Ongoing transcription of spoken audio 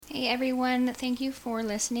Hey everyone, thank you for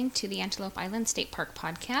listening to the Antelope Island State Park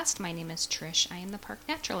podcast. My name is Trish. I am the park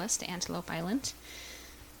naturalist at Antelope Island.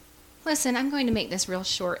 Listen, I'm going to make this real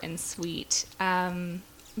short and sweet.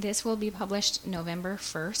 This will be published November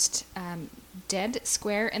 1st, dead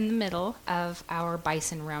square in the middle of our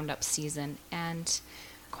bison roundup season. And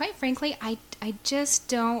quite frankly, I just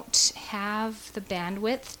don't have the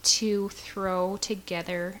bandwidth to throw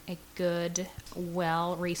together a good,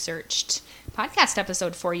 well-researched podcast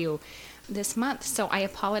episode for you this month. So I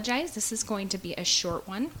apologize. This is going to be a short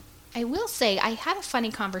one. I will say I had a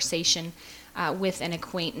funny conversation with an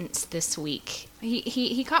acquaintance this week.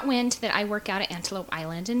 He caught wind that I work out at Antelope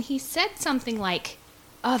Island, and he said something like,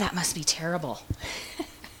 "Oh, that must be terrible."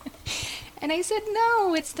 And I said,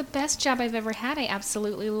 "No, it's the best job I've ever had. I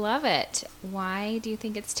absolutely love it. Why do you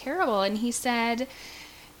think it's terrible?" And he said,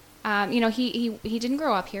 he didn't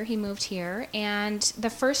grow up here. He moved here. And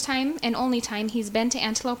the first time and only time he's been to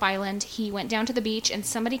Antelope Island, he went down to the beach and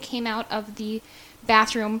somebody came out of the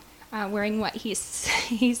bathroom wearing what he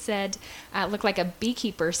said looked like a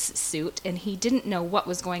beekeeper's suit. And he didn't know what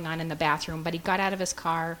was going on in the bathroom, but he got out of his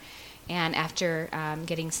car and after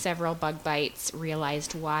getting several bug bites,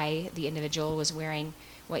 realized why the individual was wearing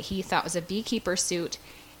what he thought was a beekeeper suit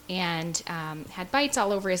and had bites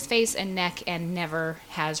all over his face and neck and never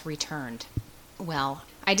has returned. Well,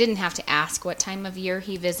 I didn't have to ask what time of year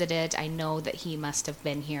he visited. I know that he must have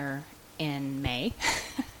been here in May.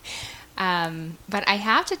 But I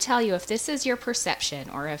have to tell you, if this is your perception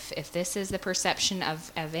or if this is the perception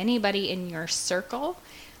of anybody in your circle,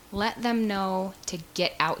 let them know to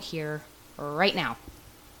get out here right now.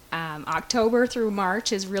 October through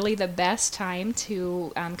March is really the best time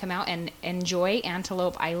to come out and enjoy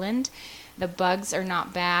Antelope Island. The bugs are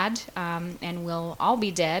not bad, and we'll all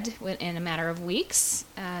be dead in a matter of weeks,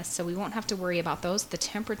 so we won't have to worry about those. The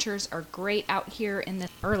temperatures are great out here in the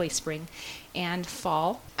early spring and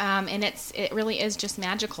fall, and it really is just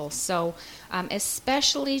magical. So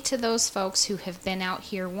especially to those folks who have been out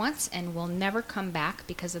here once and will never come back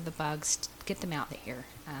because of the bugs, get them out here,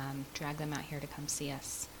 drag them out here to come see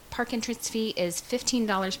us. Park entrance fee is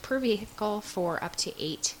 $15 per vehicle for up to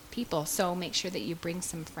 8 people, so make sure that you bring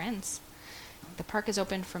some friends. The park is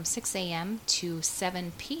open from 6 a.m. to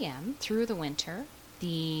 7 p.m. through the winter.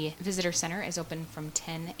 The visitor center is open from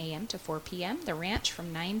 10 a.m. to 4 p.m. The ranch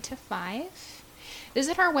from 9 to 5.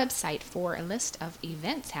 Visit our website for a list of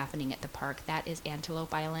events happening at the park. That is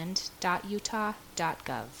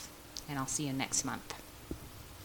antelopeisland.utah.gov. And I'll see you next month.